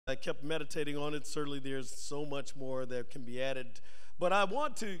I kept meditating on it. Certainly there's so much more that can be added. But I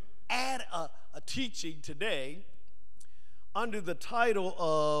want to add a teaching today under the title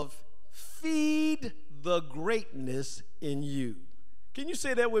of Feed the Greatness in You. Can you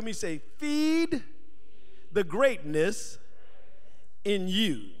say that with me? Say, feed the greatness in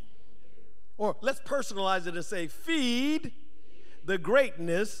you. Or let's personalize it and say, feed the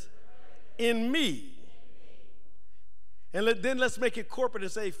greatness in me. And then let's make it corporate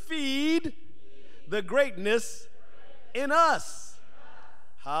and say, feed the greatness in us.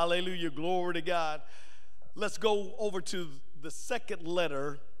 Hallelujah. Glory to God. Let's go over to the second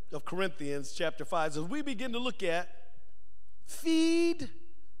letter of Corinthians, chapter 5. As we begin to look at feed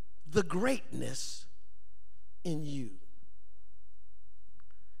the greatness in you.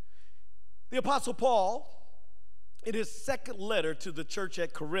 The Apostle Paul, in his second letter to the church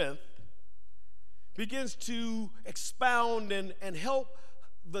at Corinth, begins to expound and help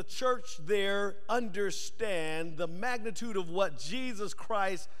the church there understand the magnitude of what Jesus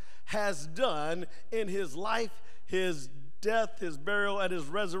Christ has done in his life, his death, his burial, and his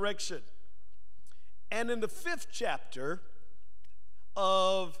resurrection. And in the 5th chapter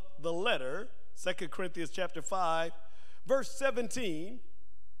of the letter, 2 Corinthians chapter 5, verse 17,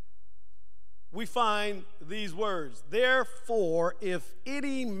 we find these words: therefore, if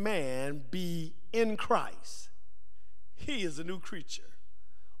any man be in Christ, he is a new creature.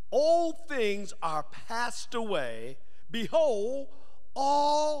 Old things are passed away. Behold,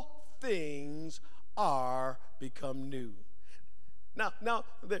 all things are become new. Now,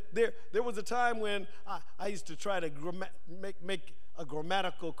 there was a time when I used to try to make a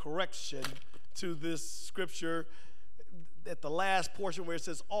grammatical correction to this scripture. At the last portion where it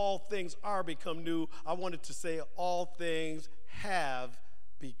says all things are become new, I wanted to say all things have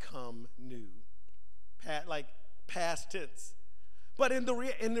become new, like past tense. But in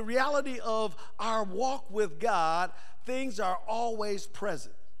the reality of our walk with God, things are always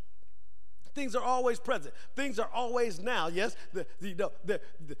present. Things are always present. Things are always now. Yes,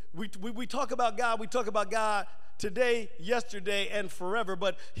 we talk about God. We talk about God today, yesterday, and forever,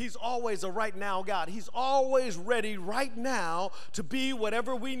 but he's always a right now God. He's always ready right now to be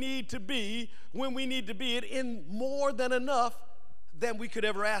whatever we need to be when we need to be it, in more than enough than we could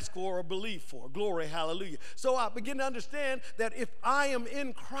ever ask for or believe for. Glory, hallelujah. So I begin to understand that if I am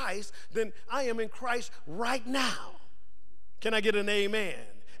in Christ, then I am in Christ right now. Can I get an amen?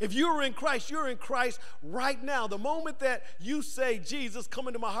 If you're in Christ right now. The moment that you say, Jesus, come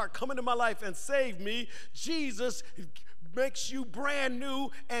into my heart, come into my life and save me, Jesus makes you brand new,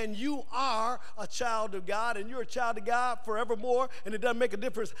 and you are a child of God, and you're a child of God forevermore, and it doesn't make a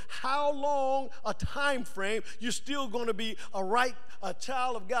difference how long a time frame, you're still going to be a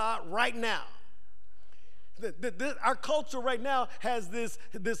child of God right now. Our culture right now has this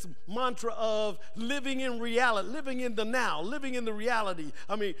mantra of living in reality, living in the now, living in the reality.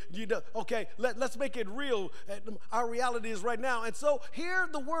 I mean, okay, let's make it real. Our reality is right now. And so here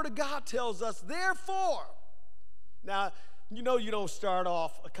the Word of God tells us, therefore. Now, you don't start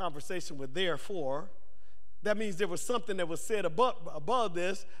off a conversation with therefore. That means there was something that was said above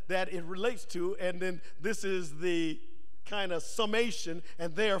this that it relates to, and then this is the kind of summation,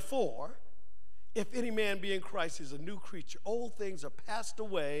 and therefore. If any man be in Christ, he is a new creature. Old things are passed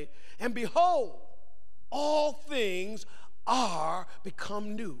away, and behold, all things are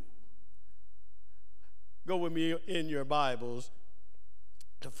become new. Go with me in your Bibles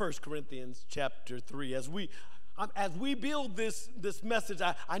to 1 Corinthians chapter 3. As we build this message,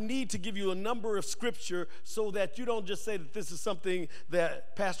 I need to give you a number of scripture so that you don't just say that this is something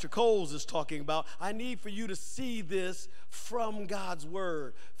that Pastor Coles is talking about. I need for you to see this from God's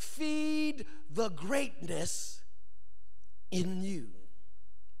word. Feed the greatness in you.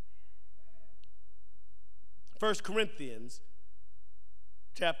 1 Corinthians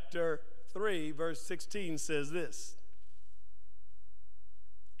chapter 3, verse 16 says this: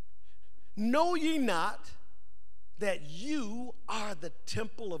 know ye not that you are the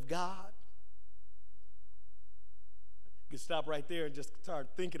temple of God? You can stop right there and just start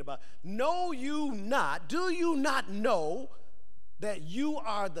thinking about, know you not, do you not know that you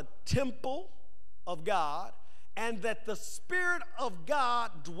are the temple of God, and that the Spirit of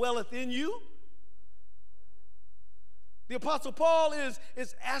God dwelleth in you? The Apostle Paul is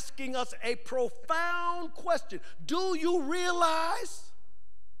asking us a profound question. Do you realize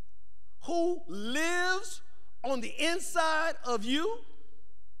who lives on the inside of you?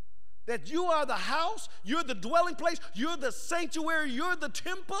 That you are the house, you're the dwelling place, you're the sanctuary, you're the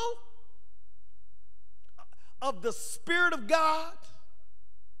temple of the Spirit of God?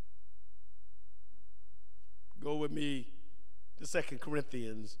 Go with me to 2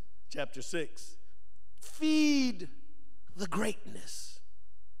 Corinthians chapter 6. Feed the greatness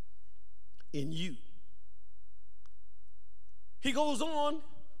in you. He goes on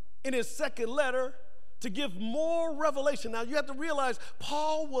in his second letter to give more revelation. Now, you have to realize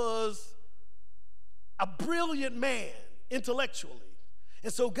Paul was a brilliant man intellectually.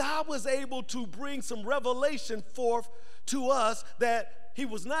 And so God was able to bring some revelation forth to us that he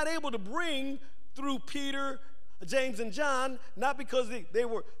was not able to bring through Peter, James, and John, not because they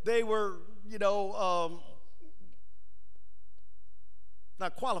were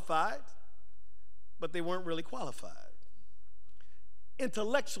not qualified, but they weren't really qualified.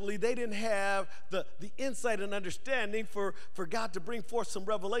 Intellectually, they didn't have the insight and understanding for God to bring forth some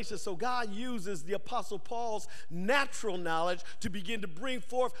revelation. So God uses the Apostle Paul's natural knowledge to begin to bring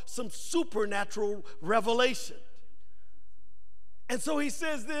forth some supernatural revelation. And so he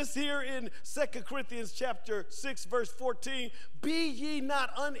says this here in 2 Corinthians chapter 6, verse 14, "Be ye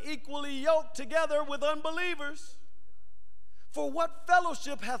not unequally yoked together with unbelievers. For what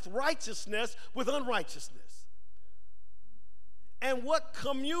fellowship hath righteousness with unrighteousness? And what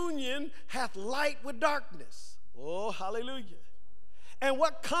communion hath light with darkness?" Oh, hallelujah. "And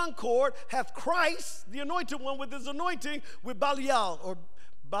what concord hath Christ, the anointed one, with his anointing, with Belial?" Or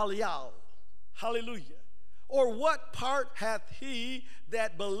Belial. Hallelujah. "Or what part hath he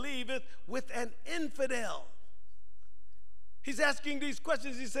that believeth with an infidel?" He's asking these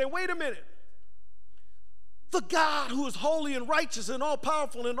questions. He's saying, wait a minute. The God who is holy and righteous and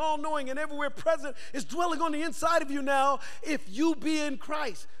all-powerful and all-knowing and everywhere present is dwelling on the inside of you now if you be in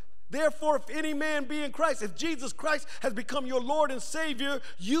Christ. Therefore, if any man be in Christ, if Jesus Christ has become your Lord and Savior,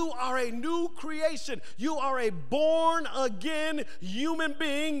 you are a new creation. You are a born-again human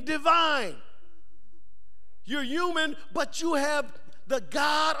being, divine. You're human, but you have the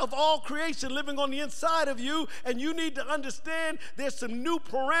God of all creation living on the inside of you, and you need to understand there's some new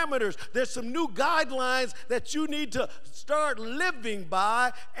parameters, there's some new guidelines that you need to start living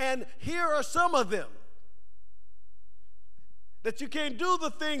by, and here are some of them. That you can't do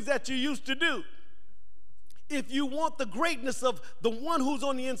the things that you used to do. If you want the greatness of the one who's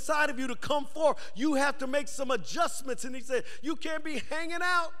on the inside of you to come forth, you have to make some adjustments. And he said, you can't be hanging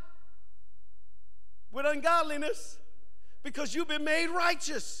out with ungodliness, because you've been made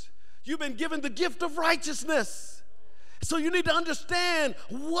righteous. You've been given the gift of righteousness. So you need to understand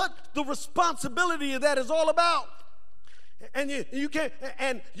what the responsibility of that is all about. And you're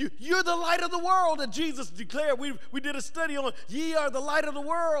the light of the world that Jesus declared. We did a study on ye are the light of the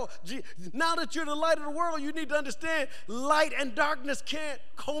world. Now that you're the light of the world, you need to understand light and darkness can't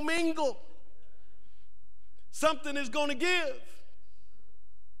commingle. Something is going to give.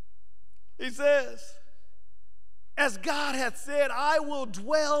 He says, as God hath said, I will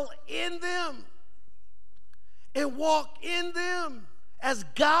dwell in them and walk in them. As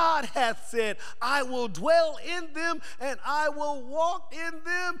God hath said, I will dwell in them and I will walk in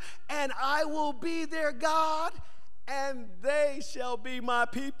them, and I will be their God and they shall be my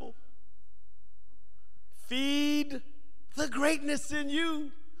people. Feed the greatness in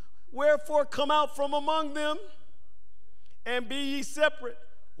you. Wherefore come out from among them and be ye separate.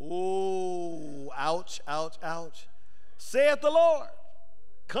 Oh, ouch, ouch, ouch. Saith the Lord,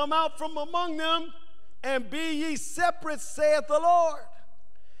 come out from among them and be ye separate, saith the Lord,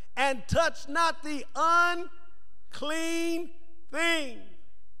 and touch not the unclean thing,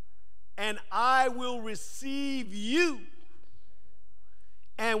 and I will receive you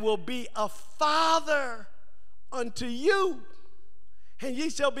and will be a father unto you, and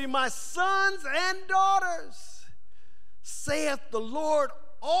ye shall be my sons and daughters, saith the Lord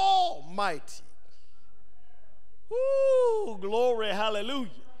Almighty. Woo, glory, hallelujah,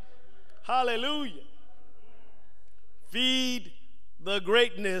 hallelujah. Feed the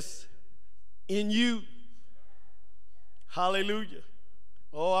greatness in you. Hallelujah.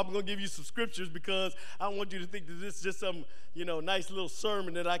 Oh, I'm going to give you some scriptures because I don't want you to think that this is just some, nice little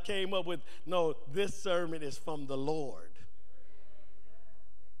sermon that I came up with. No, this sermon is from the Lord.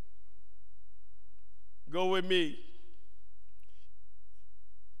 Go with me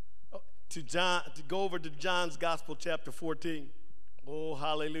to go over to John's Gospel, chapter 14. Oh,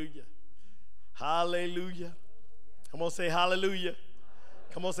 hallelujah. Hallelujah. Come on, say hallelujah.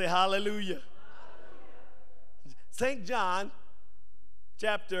 Come on, say hallelujah. St. John,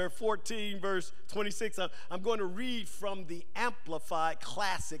 chapter 14, verse 26. I'm going to read from the Amplified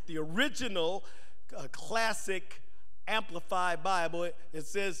Classic, the original classic Amplified Bible. It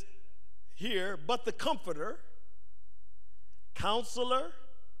says here, but the Comforter, Counselor,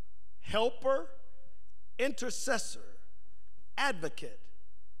 Helper, Intercessor, Advocate,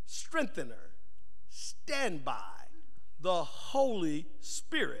 Strengthener, Standby, the Holy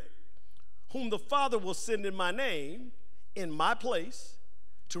Spirit, whom the Father will send in my name, in my place,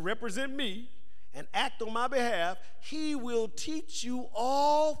 to represent me and act on my behalf. He will teach you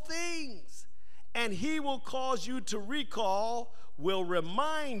all things, and he will cause you to recall, will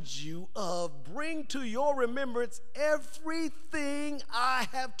remind you of, bring to your remembrance everything I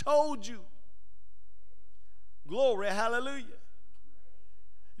have told you. Glory, hallelujah.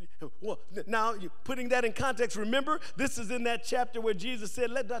 Well, now, you're putting that in context. Remember, this is in that chapter where Jesus said,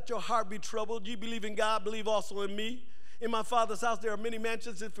 let not your heart be troubled. You believe in God, believe also in me. In my Father's house there are many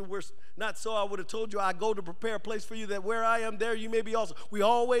mansions. If it were not so, I would have told you, I go to prepare a place for you, that where I am, there you may be also. We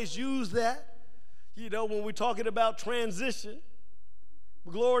always use that, when we're talking about transition.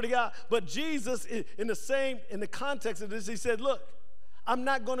 Glory to God. But Jesus, in the context of this, he said, look, I'm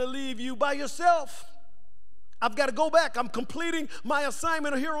not going to leave you by yourself. I've got to go back. I'm completing my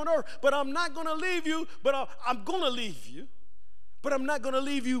assignment here on earth, but I'm not going to leave you, but I'm going to leave you, but I'm not going to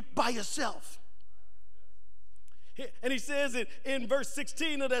leave you by yourself. And he says it in verse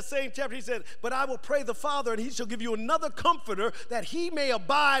 16 of that same chapter, he said, but I will pray the Father, and he shall give you another comforter, that he may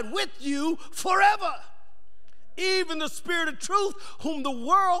abide with you forever. Even the Spirit of truth, whom the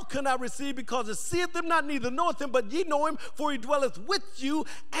world cannot receive, because it seeth him not, neither knoweth him, but ye know him, for he dwelleth with you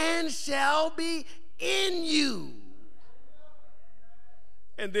and shall be in you.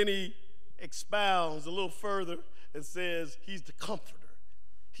 And then he expounds a little further and says, he's the comforter,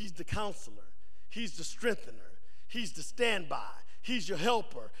 he's the counselor, he's the strengthener, he's the standby, he's your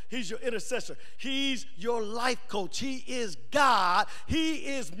helper, he's your intercessor, he's your life coach. He is God, he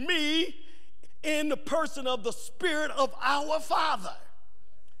is me, in the person of the Spirit of our Father.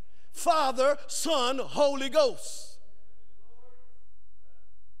 Father, Son, Holy Ghost.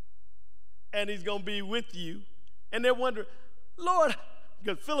 And he's going to be with you. And they're wondering, Lord,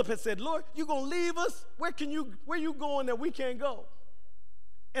 because Philip had said, Lord, you going to leave us? Where you going that we can't go?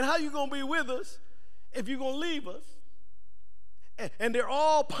 And how you going to be with us if you're going to leave us? And they're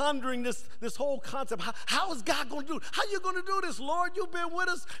all pondering this whole concept. How is God going to do it? How are you going to do this, Lord? You've been with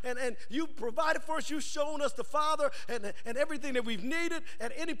us, and you've provided for us. You've shown us the Father and everything that we've needed.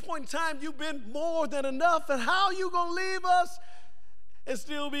 At any point in time, you've been more than enough. And how are you going to leave us and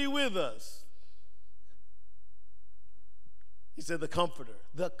still be with us? He said, the comforter,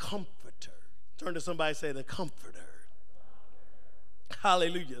 the comforter. Turn to somebody and say, the comforter.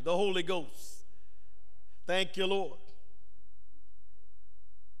 Hallelujah, the Holy Ghost. Thank you, Lord.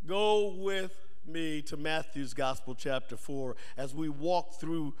 Go with me to Matthew's Gospel, chapter 4, as we walk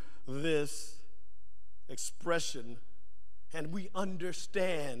through this expression and we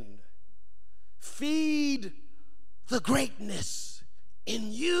understand. Feed the greatness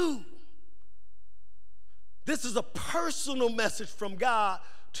in you. This is a personal message from God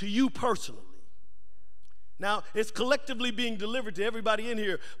to you personally. Now, it's collectively being delivered to everybody in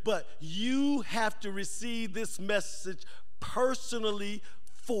here, but you have to receive this message personally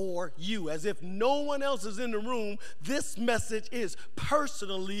for you. As if no one else is in the room, this message is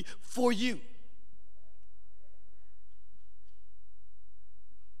personally for you.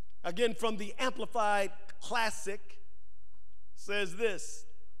 Again, from the Amplified Classic, says this: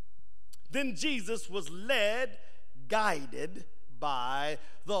 then Jesus was led, guided by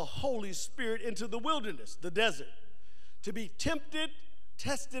the Holy Spirit into the wilderness, the desert, to be tempted,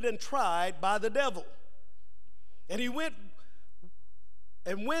 tested, and tried by the devil. And he went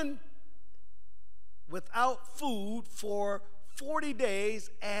without food for 40 days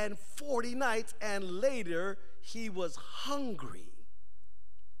and 40 nights, and later he was hungry.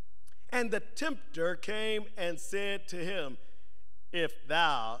 And the tempter came and said to him, if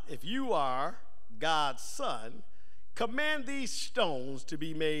you are God's son, command these stones to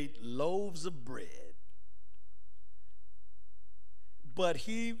be made loaves of bread. But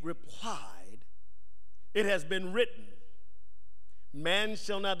he replied, it has been written, man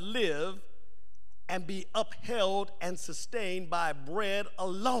shall not live and be upheld and sustained by bread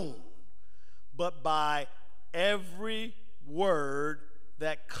alone, but by every word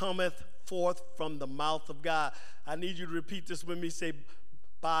that cometh forth from the mouth of God. I need you to repeat this with me. Say,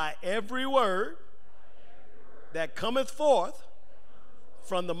 by every word that cometh forth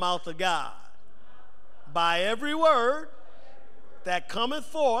from the mouth of God. By every word that cometh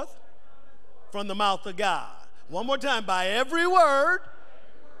forth from the mouth of God. One more time. By every word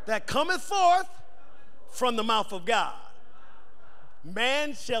that cometh forth from the mouth of God.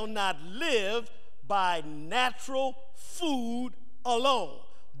 Man shall not live by natural food alone,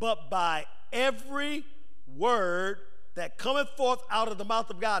 but by every word that cometh forth out of the mouth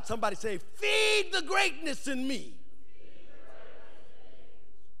of God. Somebody say, feed the greatness in me.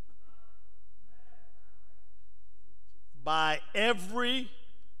 by every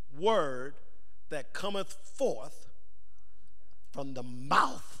word that cometh forth from the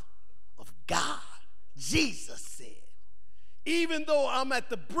mouth of God. Jesus said, even though I'm at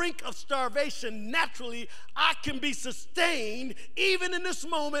the brink of starvation, naturally, I can be sustained, even in this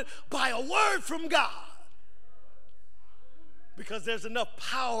moment, by a word from God. Because there's enough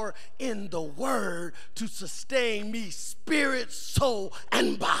power in the word to sustain me, spirit, soul,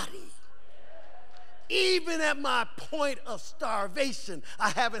 and body. Even at my point of starvation,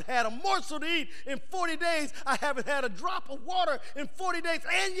 I haven't had a morsel to eat in 40 days. I haven't had a drop of water in 40 days.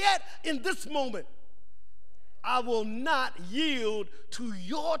 And yet, in this moment, I will not yield to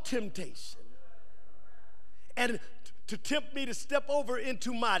your temptation and to tempt me to step over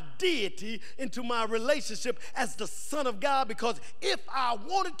into my deity, into my relationship as the Son of God, because if I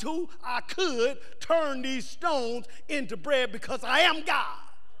wanted to, I could turn these stones into bread because I am God.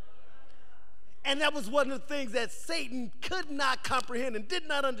 And that was one of the things that Satan could not comprehend and did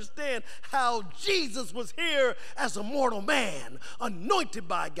not understand, how Jesus was here as a mortal man, anointed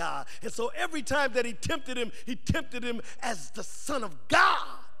by God. And so every time that he tempted him as the Son of God.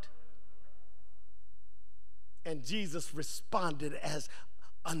 And Jesus responded as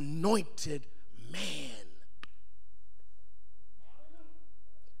anointed man.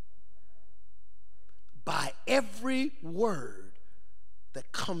 By every word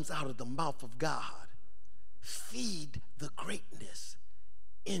that comes out of the mouth of God, feed the greatness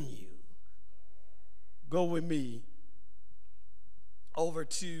in you. Go with me over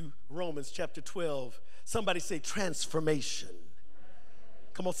to Romans chapter 12. Somebody say transformation.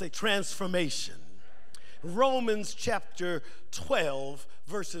 Come on, say transformation. Romans chapter 12,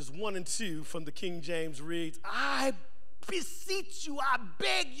 verses 1 and 2 from the King James reads, I beseech you, I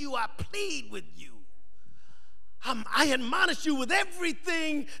beg you, I plead with you. I admonish you with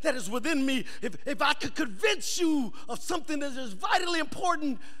everything that is within me. If I could convince you of something that is vitally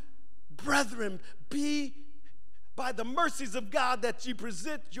important, brethren, be by the mercies of God that you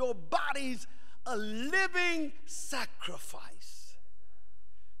present your bodies a living sacrifice.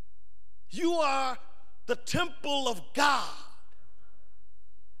 You are the temple of God.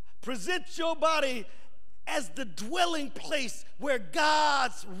 Present your body as the dwelling place where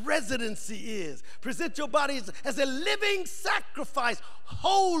God's residency is. Present your bodies as a living sacrifice,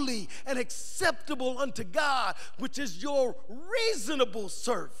 holy and acceptable unto God, which is your reasonable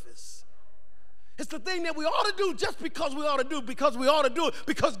service. It's the thing that we ought to do just because we ought to do, because we ought to do it,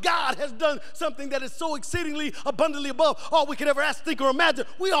 because God has done something that is so exceedingly abundantly above all we could ever ask, think, or imagine.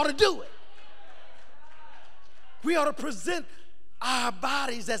 We ought to do it. We ought to present our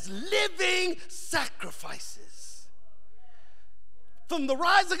bodies as living sacrifices. From the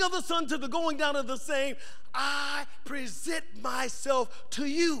rising of the sun to the going down of the same, I present myself to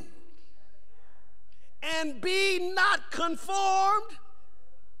you. And be not conformed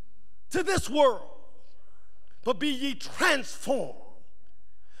to this world, but be ye transformed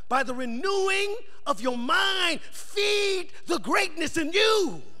by the renewing of your mind. Feed the greatness in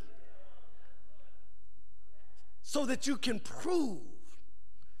you, so that you can prove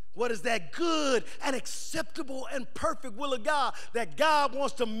what is that good and acceptable and perfect will of God, that God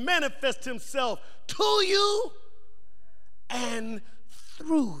wants to manifest himself to you and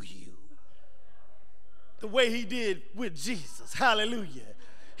through you, the way he did with Jesus. Hallelujah.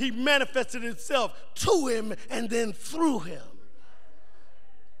 He manifested himself to him and then through him.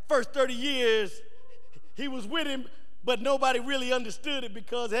 First 30 years, he was with him, but nobody really understood it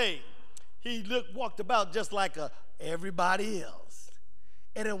because, hey, he walked about just like everybody else.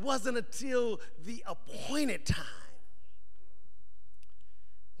 And it wasn't until the appointed time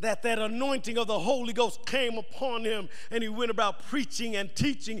that anointing of the Holy Ghost came upon him, and he went about preaching and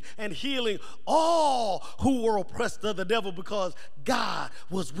teaching and healing all who were oppressed of the devil, because God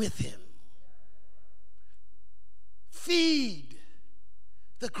was with him. Feed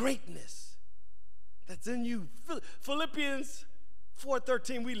the greatness that's in you. Philippians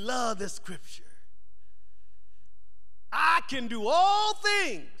 4:13, we love this scripture. I can do all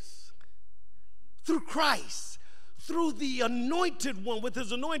things through Christ, through the anointed one with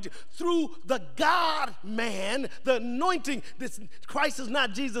his anointing, through the God-man, the anointing. Christ is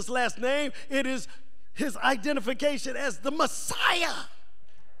not Jesus' last name. It is his identification as the Messiah.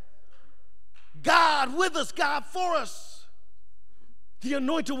 God with us, God for us. The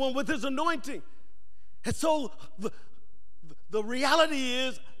anointed one with his anointing. And so the reality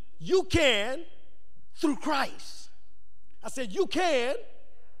is, you can through Christ. I said you can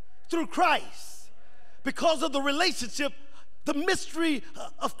through Christ, because of the relationship, the mystery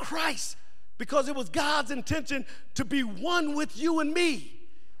of Christ, because it was God's intention to be one with you and me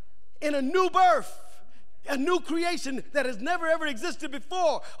in a new birth, A new creation that has never ever existed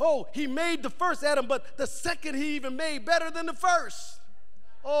before. Oh, he made the first Adam, but the second he even made better than the first.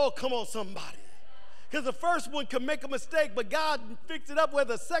 Oh, come on, somebody. Because the first one can make a mistake, but God fixed it up where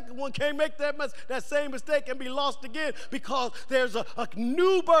the second one can't make that same mistake and be lost again, because there's a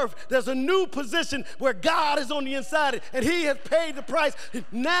new birth. There's a new position where God is on the inside, and he has paid the price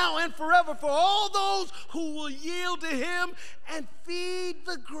now and forever for all those who will yield to him and feed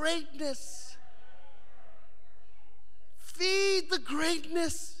the greatness. Feed the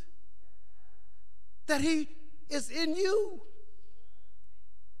greatness that he is in you.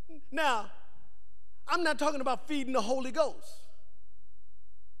 Now, I'm not talking about feeding the Holy Ghost.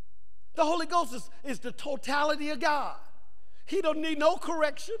 The Holy Ghost is the totality of God. He don't need no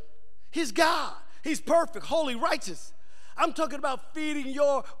correction. He's God. He's perfect, holy, righteous. I'm talking about feeding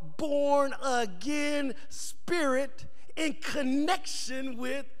your born again spirit in connection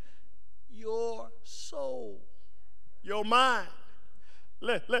with your soul, your mind.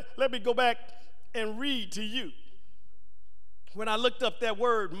 Let me go back and read to you. When I looked up that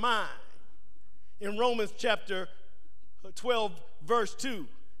word mind, in Romans chapter 12, verse 2,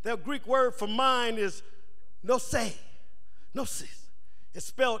 that Greek word for mind is nousei. Gnosis. It's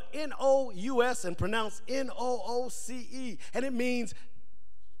spelled N-O-U-S and pronounced N-O-O-C-E. And it means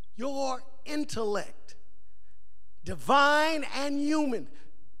your intellect, divine and human.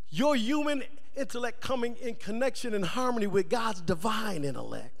 Your human intellect coming in connection and harmony with God's divine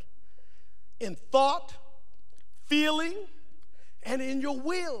intellect. In thought, feeling, and in your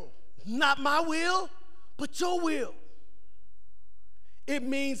will. Not my will, but your will. It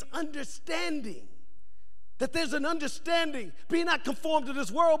means understanding. That there's an understanding. Be not conformed to this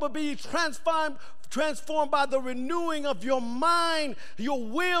world, but be transformed by the renewing of your mind, your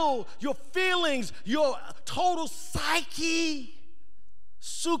will, your feelings, your total psyche.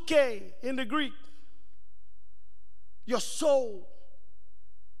 Suke in the Greek. Your soul.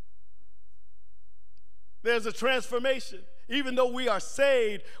 There's a transformation. Even though we are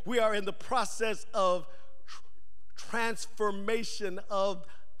saved, we are in the process of transformation of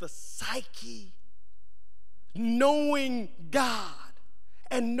the psyche, knowing God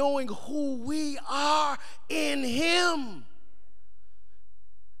and knowing who we are in him.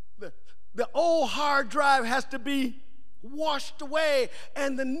 The old hard drive has to be washed away,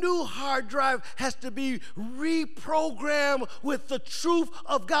 and the new hard drive has to be reprogrammed with the truth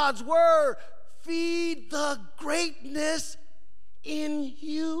of God's word. Feed the greatness in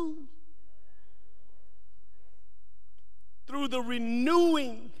you through the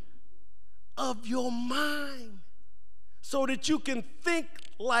renewing of your mind so that you can think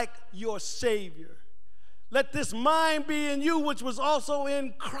like your Savior. Let this mind be in you, which was also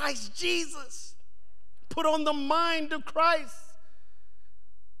in Christ Jesus. Put on the mind of Christ.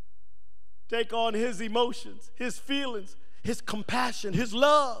 Take on his emotions, his feelings, his compassion, his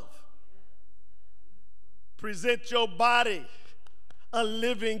love. Present your body a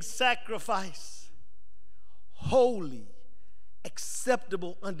living sacrifice, holy,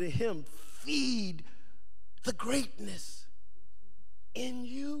 acceptable unto him. Feed the greatness in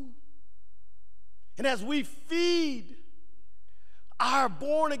you. And as we feed our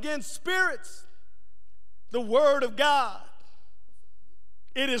born again spirits the word of God,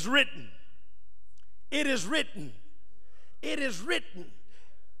 it is written, it is written, it is written,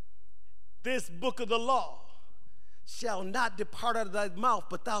 this book of the law shall not depart out of thy mouth,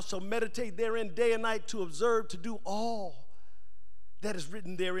 but thou shalt meditate therein day and night, to observe to do all that is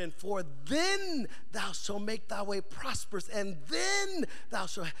written therein. For then thou shalt make thy way prosperous, and then thou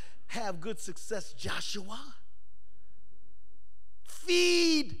shalt have good success. Joshua,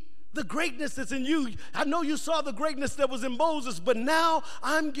 feed the greatness that's in you. I know you saw the greatness that was in Moses, but now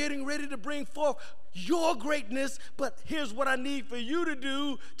I'm getting ready to bring forth your greatness. But here's what I need for you to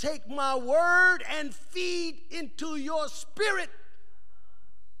do. Take my word and feed into your spirit.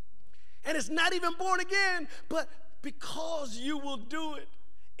 And it's not even born again, but because you will do it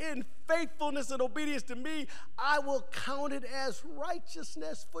in faithfulness and obedience to me, I will count it as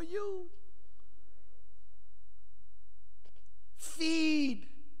righteousness for you. Feed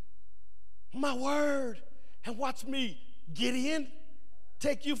my word, and watch me, Gideon,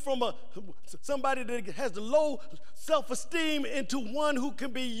 take you from somebody that has low self-esteem into one who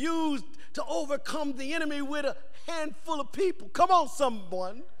can be used to overcome the enemy with a handful of people. Come on,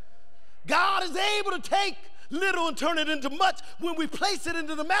 someone. God is able to take little and turn it into much when we place it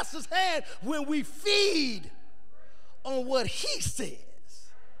into the master's hand, when we feed on what he says.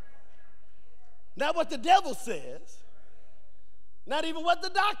 Not what the devil says, not even what the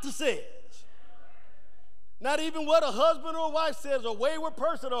doctor says. Not even what a husband or a wife says, a wayward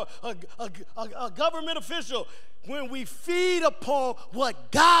person or a government official. When we feed upon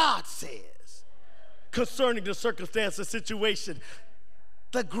what God says concerning the circumstance or situation,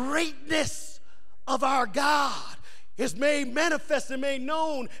 the greatness of our God is made manifest and made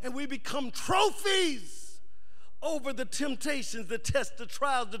known, and we become trophies over the temptations, the tests, the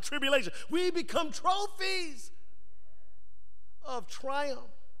trials, the tribulations. We become trophies of triumph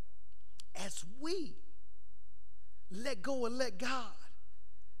as we let go and let God,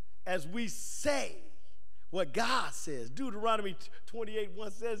 as we say what God says. Deuteronomy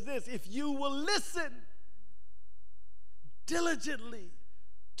 28:1 says this: if you will listen diligently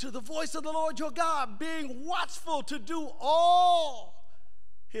to the voice of the Lord your God, being watchful to do all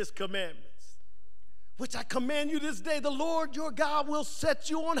his commandments, which I command you this day, the Lord your God will set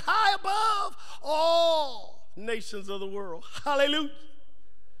you on high above all nations of the world. Hallelujah.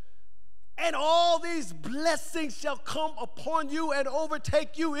 And all these blessings shall come upon you and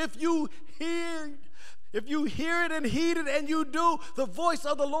overtake you if you hear it and heed it, and you do the voice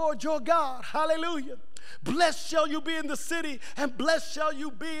of the Lord your God. Hallelujah. Blessed shall you be in the city, and blessed shall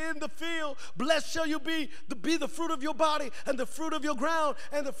you be in the field. Blessed shall you be the fruit of your body, and the fruit of your ground,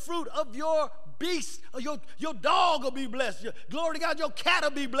 and the fruit of your beast. Your dog will be blessed. Glory to God, your cat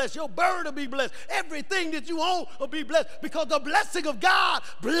will be blessed. Your bird will be blessed. Everything that you own will be blessed, because the blessing of God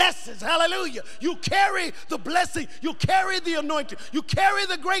blesses. Hallelujah. You carry the blessing. You carry the anointing. You carry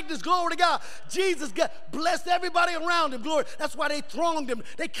the greatness. Glory to God. Jesus blessed everybody around him. Glory. That's why they thronged him.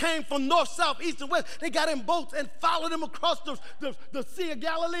 They came from north, south, east, and west. They got in boats and followed him across the Sea of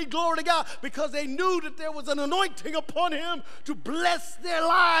Galilee. Glory to God, because they knew that there was an anointing upon him to bless their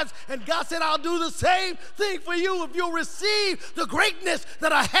lives. And God said, I'll do the same thing for you if you'll receive the greatness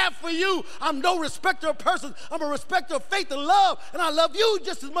that I have for you. I'm no respecter of persons. I'm a respecter of faith and love, and I love you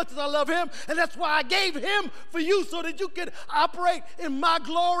just as much as I love him, and that's why I gave him for you, so that you could operate in my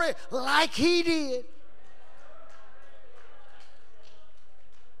glory like he did.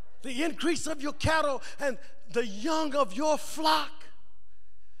 The increase of your cattle and the young of your flock.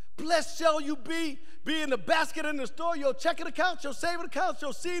 Blessed shall you be in the basket in the store, your checking accounts, your saving accounts,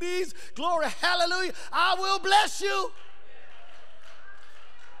 your CDs. Glory, hallelujah. I will bless you.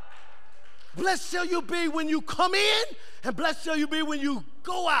 Blessed shall you be when you come in, and blessed shall you be when you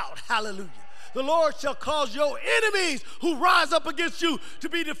go out. Hallelujah. The Lord shall cause your enemies who rise up against you to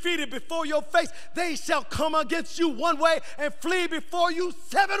be defeated before your face. They shall come against you one way and flee before you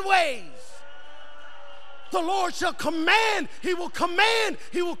 7 ways. The Lord shall command. He will command.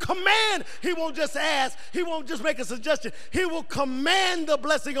 He will command. He won't just ask. He won't just make a suggestion. He will command the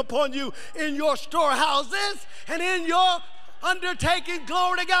blessing upon you in your storehouses and in your undertaking.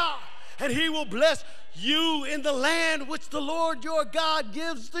 Glory to God. And he will bless you in the land which the Lord your God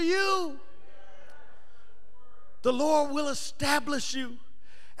gives to you. The Lord will establish you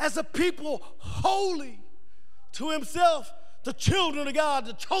as a people holy to himself, the children of God,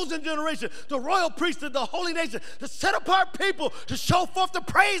 the chosen generation, the royal priesthood, the holy nation, the set apart people, to show forth the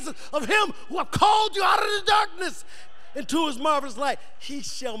praises of him who have called you out of the darkness into his marvelous light. He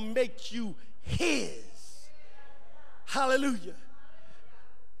shall make you his. Hallelujah.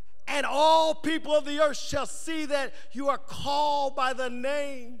 And all people of the earth shall see that you are called by the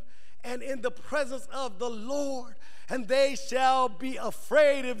name and in the presence of the Lord, and they shall be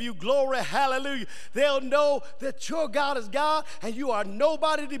afraid of you. Glory, hallelujah. They'll know that your God is God, and you are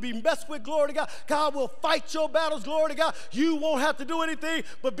nobody to be messed with. Glory to God. God will fight your battles. Glory to God. You won't have to do anything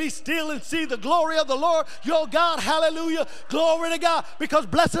but be still and see the glory of the Lord your God. Hallelujah. Glory to God. Because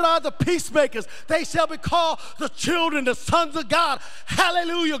blessed are the peacemakers. They shall be called the children, the sons of God.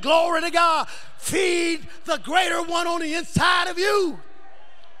 Hallelujah. Glory to God. Feed the greater one on the inside of you.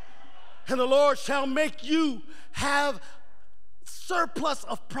 And the Lord shall make you have surplus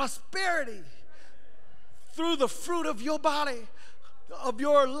of prosperity through the fruit of your body, of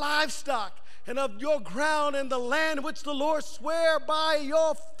your livestock, and of your ground, and the land which the Lord sware by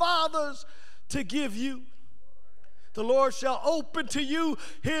your fathers to give you. The Lord shall open to you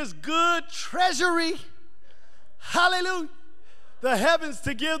his good treasury. Hallelujah. The heavens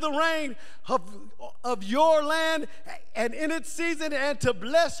to give the rain of your land and in its season, and to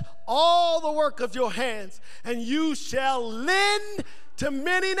bless all the work of your hands. And you shall lend to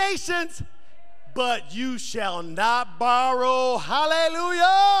many nations, but you shall not borrow.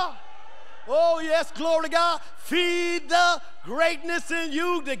 Hallelujah. Oh, yes, glory to God. Feed the greatness in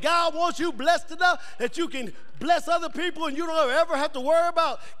you, that God wants you blessed enough that you can bless other people, and you don't ever have to worry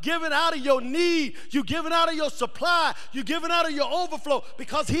about giving out of your need. You're giving out of your supply. You're giving out of your overflow,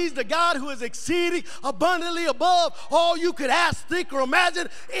 because he's the God who is exceeding abundantly above all you could ask, think, or imagine.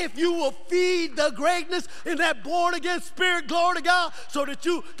 If you will feed the greatness in that born-again spirit, glory to God, so that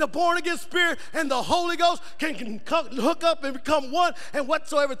the born-again spirit and the Holy Ghost can hook up and become one, and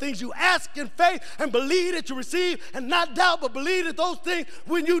whatsoever things you ask in faith and believe that you receive, and not doubt, but believe that those things,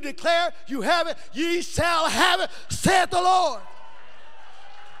 when you declare you have it, ye shall have it, saith the Lord.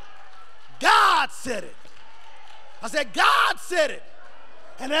 God said it. I said, God said it.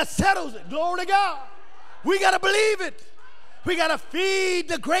 And that settles it. Glory to God. We got to believe it. We got to feed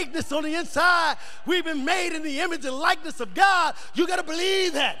the greatness on the inside. We've been made in the image and likeness of God. You got to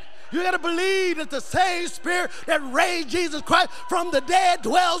believe that. You got to believe that the same spirit that raised Jesus Christ from the dead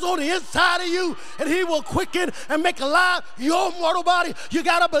dwells on the inside of you, and he will quicken and make alive your mortal body. You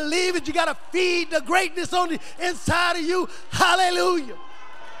got to believe it. You got to feed the greatness on the inside of you. Hallelujah.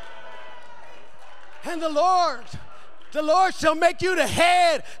 And the Lord shall make you the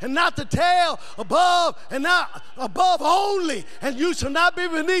head and not the tail, above and not above only, and you shall not be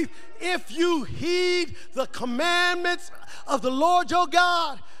beneath, if you heed the commandments of the Lord your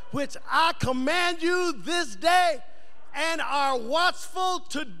God, which I command you this day, and are watchful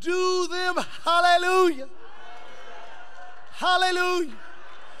to do them. Hallelujah. Hallelujah.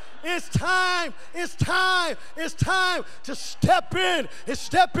 It's time to step in and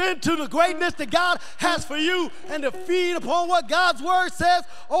step into the greatness that God has for you, and to feed upon what God's word says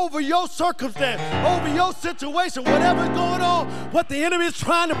over your circumstance, over your situation, whatever's going on, what the enemy is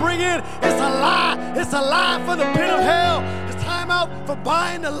trying to bring in. It's a lie. It's a lie from the pit of hell. It's time out for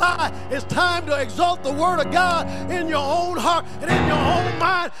buying the lie. It's time to exalt the word of God in your own heart and in your own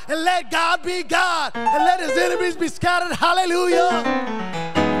mind, and let God be God, and let his enemies be scattered. Hallelujah.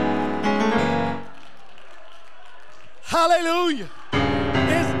 Hallelujah.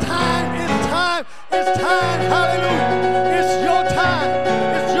 It's time, hallelujah. It's your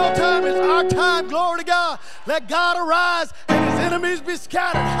time, it's our time, glory to God. Let God arise and his enemies be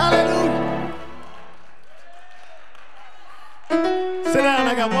scattered. Hallelujah. Sit down,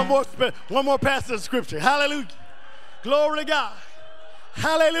 I got one more passage of scripture. Hallelujah. Glory to God.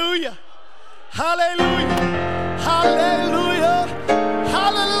 Hallelujah. Hallelujah. Hallelujah.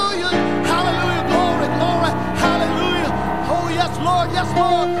 Hallelujah. Hallelujah. Glory, glory. Hallelujah. Oh, yes, Lord. Yes,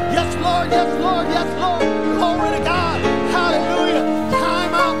 Lord. Yes, Lord. Yes, Lord. Yes, Lord. Glory to God. Hallelujah.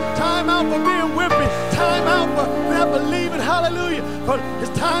 Time out for being wimpy. Time out for not believing. Hallelujah. But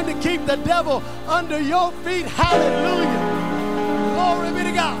it's time to keep the devil under your feet. Hallelujah. Glory be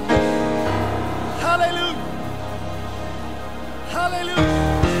to God. Hallelujah. Hallelujah.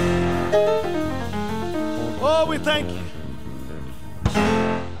 Oh, we thank you.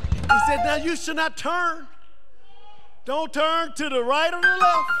 He said, now you should not turn. Don't turn to the right or the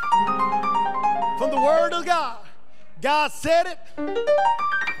left from the word of God. God said it.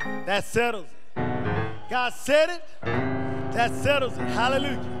 That settles it. God said it. That settles it.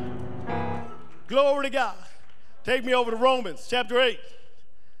 Hallelujah. Glory to God. Take me over to Romans chapter 8.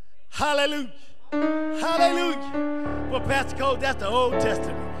 Hallelujah. Hallelujah. Well, Pastor Cole, that's the Old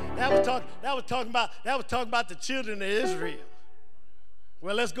Testament. That was talking about the children of Israel.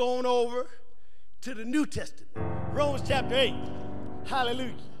 Well, let's go on over to the New Testament. Romans chapter 8.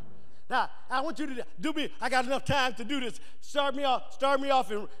 Hallelujah. Now, I want you to do me, I got enough time to do this. Start me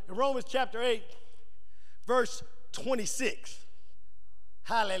off in Romans chapter 8, verse 26.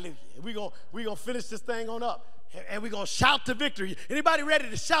 Hallelujah. We're gonna finish this thing on up. And we're going to shout to victory. Anybody ready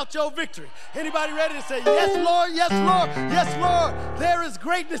to shout your victory? Anybody ready to say, yes, Lord, yes, Lord, yes, Lord. There is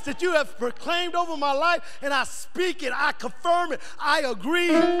greatness that you have proclaimed over my life, and I speak it, I confirm it, I agree.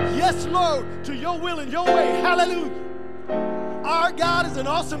 Yes, Lord, to your will and your way. Hallelujah. Our God is an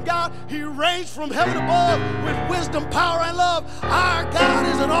awesome God. He reigns from heaven above with wisdom, power, and love. Our God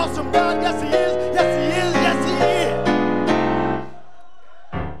is an awesome God. Yes, he is. Yes, he is. Yes, he is.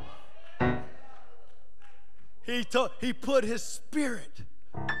 He put his spirit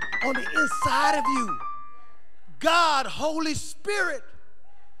on the inside of you. God, Holy Spirit,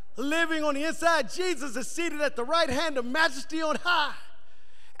 living on the inside. Jesus is seated at the right hand of majesty on high.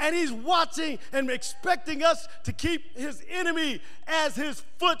 And he's watching and expecting us to keep his enemy as his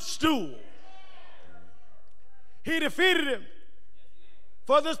footstool. He defeated him.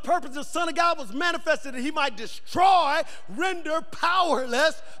 For this purpose, the Son of God was manifested that he might destroy, render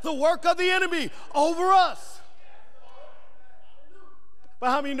powerless the work of the enemy over us. But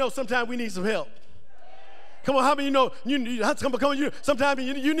how many know sometimes we need some help? Come on, how many know sometimes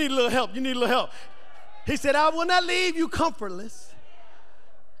you need a little help. You need a little help. He said, I will not leave you comfortless.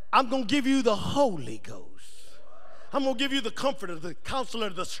 I'm going to give you the Holy Ghost. I'm going to give you the comforter, the counselor,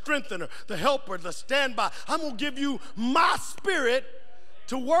 the strengthener, the helper, the standby. I'm going to give you my spirit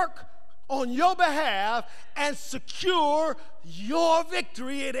to work on your behalf and secure your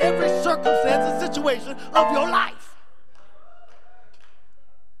victory in every circumstance and situation of your life.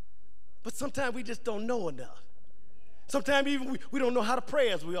 But sometimes we just don't know enough. Sometimes even we don't know how to pray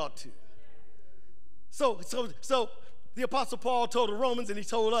as we ought to. So the Apostle Paul told the Romans, and he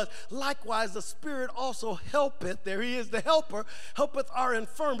told us, likewise the Spirit also helpeth, there he is, the helper, helpeth our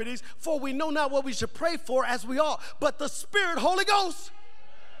infirmities, for we know not what we should pray for as we ought, but the Spirit, Holy Ghost,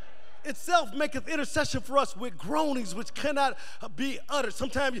 itself maketh intercession for us with groanings which cannot be uttered.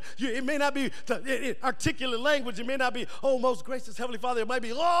 Sometimes it may not be the articulate language. It may not be, oh, most gracious Heavenly Father. It might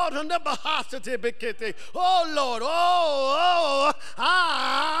be, Lord, oh, Lord, oh,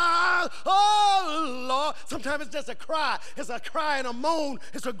 Lord. Sometimes it's just a cry. It's a cry and a moan.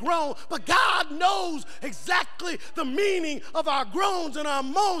 It's a groan. But God knows exactly the meaning of our groans and our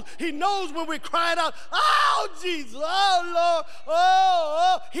moans. He knows when we're crying out, oh, Jesus, oh, Lord,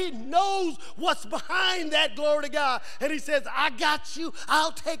 oh. He knows what's behind that, glory to God. And he says, I got you.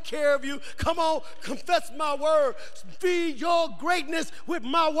 I'll take care of you. Come on, confess my word. Feed your greatness with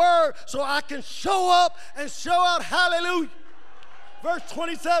my word so I can show up and show out. Hallelujah. Verse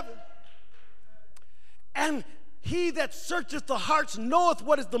 27. And he that searcheth the hearts knoweth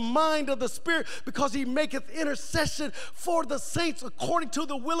what is the mind of the Spirit, because he maketh intercession for the saints according to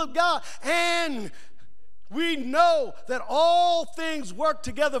the will of God. And we know that all things work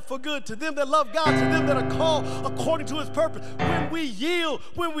together for good to them that love God, to them that are called according to his purpose. When we yield,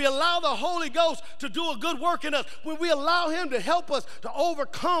 when we allow the Holy Ghost to do a good work in us, when we allow him to help us to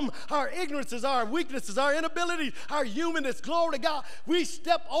overcome our ignorances, our weaknesses, our inabilities, our humanness, glory to God, we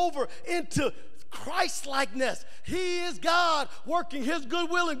step over into Christ-likeness. He is God working his good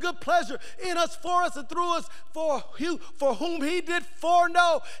will and good pleasure in us, for us, and through us, for whom he did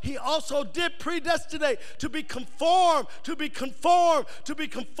foreknow, he also did predestinate to be conformed, to be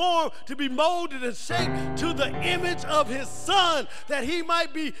molded and shaped to the image of his Son, that he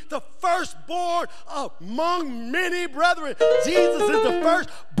might be the firstborn among many brethren. Jesus is the first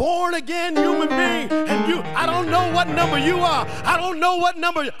born again human being. And I don't know what number you are. I don't know what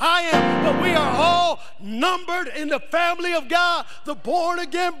number I am, but we are all numbered in the family of God, the born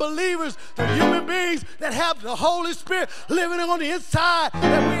again believers, the human beings that have the Holy Spirit living on the inside,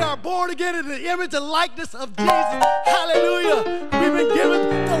 that we are born again in the image and likeness of Jesus. Hallelujah. We've been given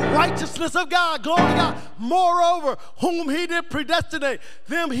the righteousness of God. Glory to God. Moreover, whom he did predestinate,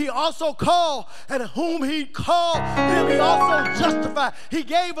 them he also called, and whom he called, them he also justified. He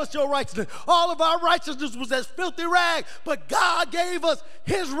gave us your righteousness. All of our righteousness was as filthy rags, but God gave us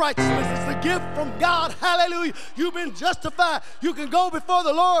his righteousness. It's a gift from God. Hallelujah. You've been justified. You can go before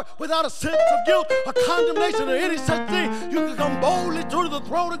the Lord without a sense of guilt or condemnation or any such thing. You can come boldly to the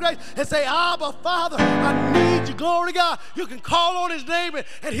throne of grace and say, Abba, Father, I need you. Glory to God. You can call on his name,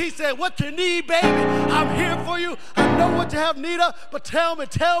 and he said, what you need, baby, I'm here for you. I know what you have need of, but tell me.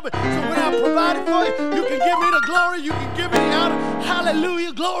 So when I provide it for you, you can give me the glory. You can give me the honor.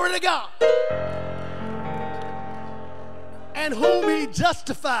 Hallelujah. Glory to God. And whom he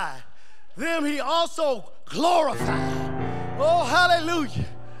justified, them he also glorified. Oh, hallelujah.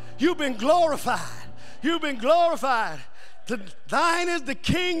 You've been glorified. You've been glorified. Thine is the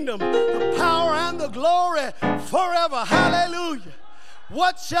kingdom, the power, and the glory forever. Hallelujah.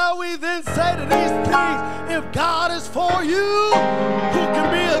 What shall we then say to these things? If God is for you, who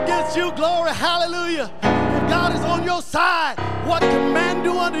can be against you? Glory, hallelujah. If God is on your side, what can man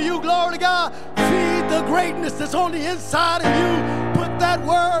do unto you? Glory to God. Feed the greatness that's on the inside of you. Put that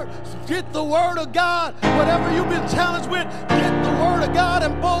word, get the word of God. Whatever you've been challenged with, get the word of God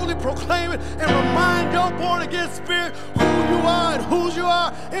and boldly proclaim it and remind your born again spirit who you are and whose you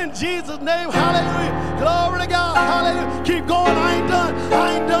are in Jesus' name. Hallelujah. Glory to God. Hallelujah. Keep going. I ain't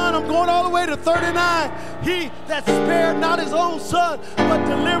done. I'm going all the way to 39. He that spared not his own son, but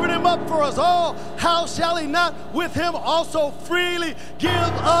delivered him up for us all, how shall he not with him also freely give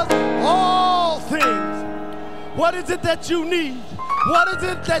us all things? What is it that you need? What is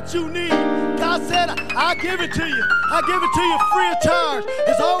it that you need? God said, I'll give it to you. I'll give it to you free of charge.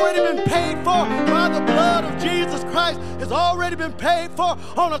 It's already been paid for by the blood of Jesus Christ. It's already been paid for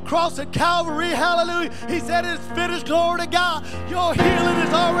on a cross at Calvary. Hallelujah. He said it's finished. Glory to God. Your healing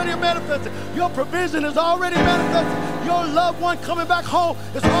is already manifested. Your provision is already manifested. Your loved one coming back home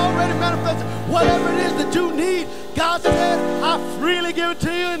is already manifested. Whatever it is that you need, God said, I freely give it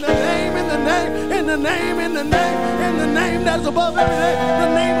to you in the name that is above every name,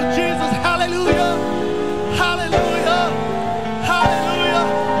 the name of Jesus. Hallelujah. Hallelujah. Hallelujah.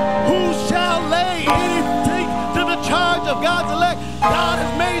 Who shall lay anything to the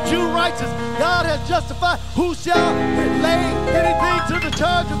justified? Who shall lay anything to the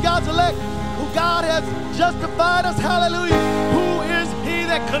charge of God's elect? Who God has justified us. Hallelujah. Who is he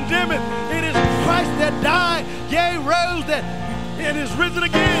that condemneth? It is Christ that died, yea, rose, that and is risen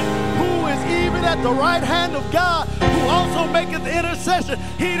again, who is even at the right hand of God, who also maketh intercession.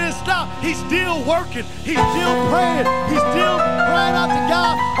 He didn't stop. He's still working. He's still praying. He's still crying out to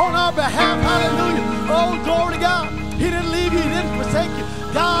God on our behalf. Hallelujah. Oh, glory to God. He didn't leave you. He didn't forsake you.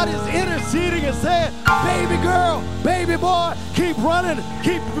 God is interceding and saying, baby girl, baby boy, keep running,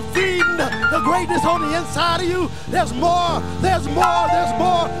 keep feeding the greatness on the inside of you. There's more, there's more, there's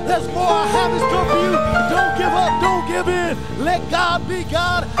more, there's more I have in store for you. Don't give up, don't give in. Let God be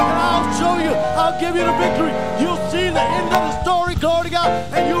God, and I'll show you, I'll give you the victory. You'll see the end of the story, glory to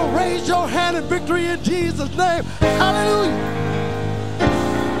God, and you'll raise your hand in victory in Jesus' name. Hallelujah.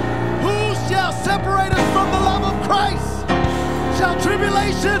 Who shall separate us from the love of Christ? Shall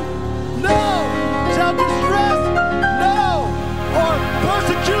tribulation? No. Shall distress? No. Or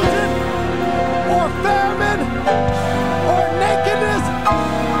persecution? Or famine? Or nakedness?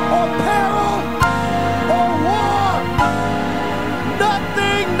 Or peril? Or war?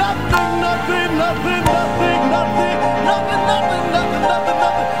 Nothing, nothing, nothing, nothing, nothing, nothing, nothing, nothing, nothing, nothing,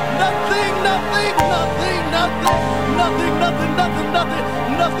 nothing, nothing, nothing, nothing, nothing, nothing, nothing, nothing,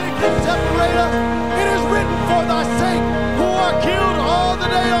 nothing can separate us. It is written for thy sake, who are killed all the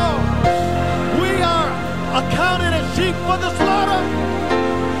day long. We are accounted as sheep for the slaughter.